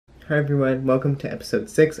Hi everyone, welcome to episode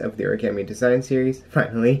 6 of the Origami design series,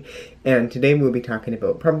 finally, and today we'll be talking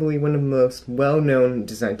about probably one of the most well-known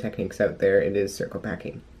design techniques out there. It is circle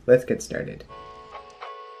packing. Let's get started.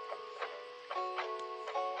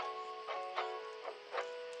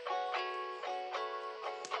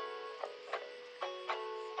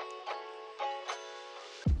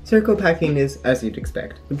 Circle packing is, as you'd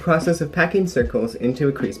expect, the process of packing circles into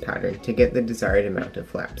a crease pattern to get the desired amount of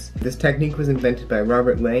flaps. This technique was invented by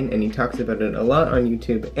Robert Lang, and he talks about it a lot on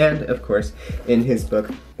YouTube and, of course, in his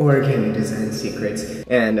book Origami Design Secrets,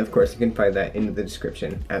 and of course you can find that in the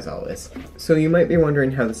description, as always. So you might be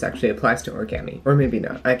wondering how this actually applies to origami, or maybe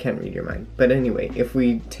not, I can't read your mind. But anyway, if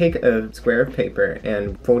we take a square of paper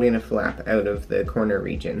and fold in a flap out of the corner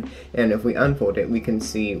region, and if we unfold it, we can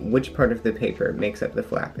see which part of the paper makes up the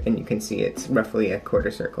flap, and you can see it's roughly a quarter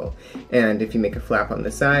circle. And if you make a flap on the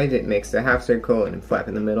side, it makes a half circle, and a flap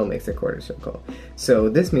in the middle makes a quarter circle. So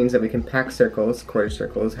this means that we can pack circles, quarter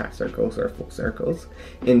circles, half circles, or full circles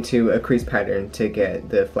into a crease pattern to get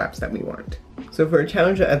the flaps that we want. So for a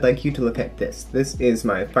challenge, I'd like you to look at this. This is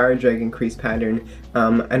my fire dragon crease pattern,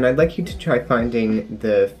 and I'd like you to try finding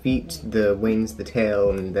the feet, the wings, the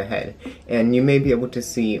tail, and the head. And you may be able to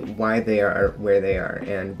see why they are where they are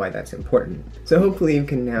and why that's important. So hopefully you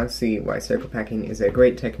can now see why circle packing is a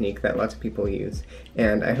great technique that lots of people use.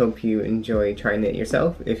 And I hope you enjoy trying it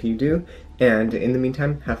yourself if you do. And in the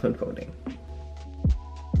meantime, have fun folding.